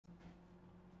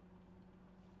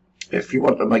If you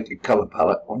want to make a colour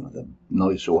palette, one of the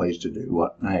nicer ways to do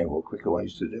what now, or quicker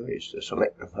ways to do it, is to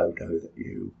select the photo that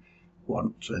you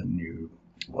want and you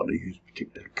want to use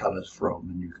particular colours from,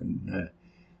 and you can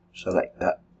select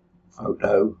that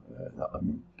photo that I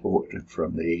imported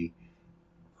from the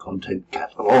content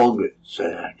catalogue. It's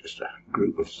just a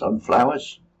group of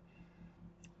sunflowers,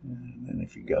 and then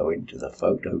if you go into the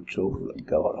photo tool and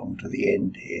go along to the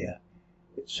end here,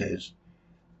 it says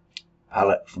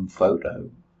palette from photo.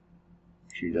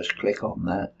 You just click on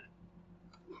that,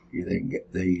 you then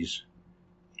get these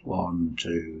 1,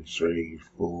 2, 3,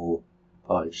 4,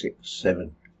 5, 6,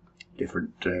 7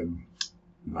 different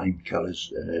main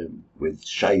colours with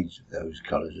shades of those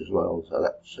colours as well, so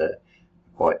that's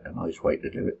quite a nice way to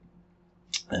do it.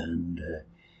 And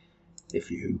if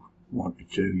you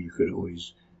wanted to, you could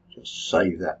always just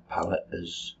save that palette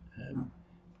as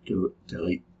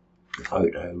delete the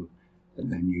photo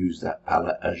and then use that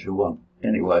palette as you want.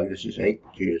 Anyway, this is it.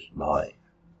 Cheers. Bye.